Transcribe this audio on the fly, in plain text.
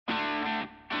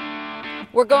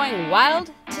We're going wild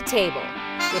to table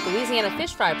with Louisiana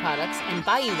fish fry products and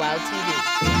Bayou Wild TV.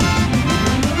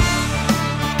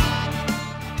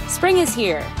 Spring is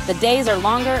here. The days are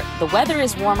longer, the weather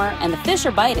is warmer, and the fish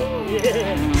are biting.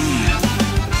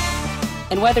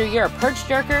 And whether you're a perch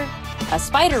jerker, a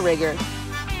spider rigger,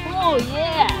 oh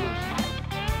yeah,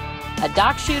 a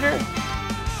dock shooter,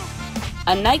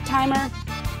 a night timer,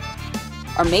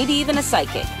 or maybe even a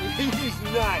psychic,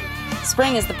 nice.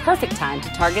 Spring is the perfect time to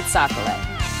target Sacalait.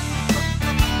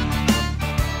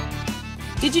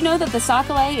 Did you know that the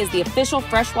Sacalait is the official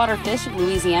freshwater fish of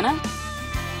Louisiana?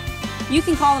 You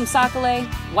can call them Sacalait,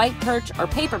 white perch, or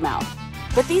papermouth,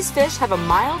 but these fish have a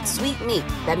mild, sweet meat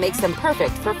that makes them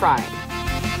perfect for frying.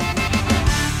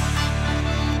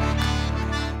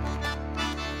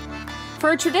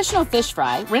 For a traditional fish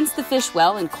fry, rinse the fish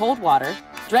well in cold water,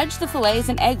 dredge the fillets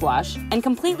in egg wash, and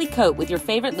completely coat with your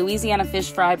favorite Louisiana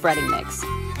fish fry breading mix.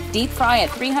 Deep fry at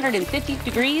 350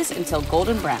 degrees until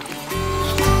golden brown.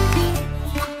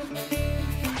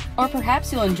 Or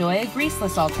perhaps you'll enjoy a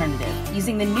greaseless alternative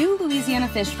using the new Louisiana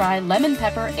fish fry lemon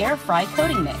pepper air fry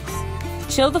coating mix.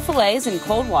 Chill the fillets in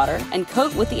cold water and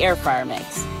coat with the air fryer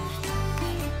mix.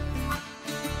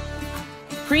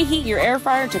 Preheat your air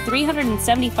fryer to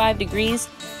 375 degrees,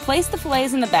 place the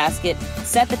fillets in the basket,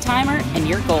 set the timer, and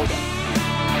you're golden.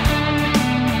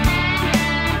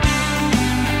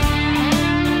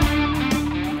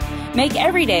 Make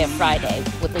every day a fry day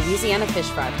with Louisiana fish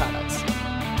fry products.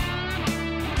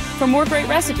 For more great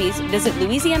recipes, visit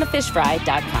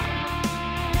louisianafishfry.com.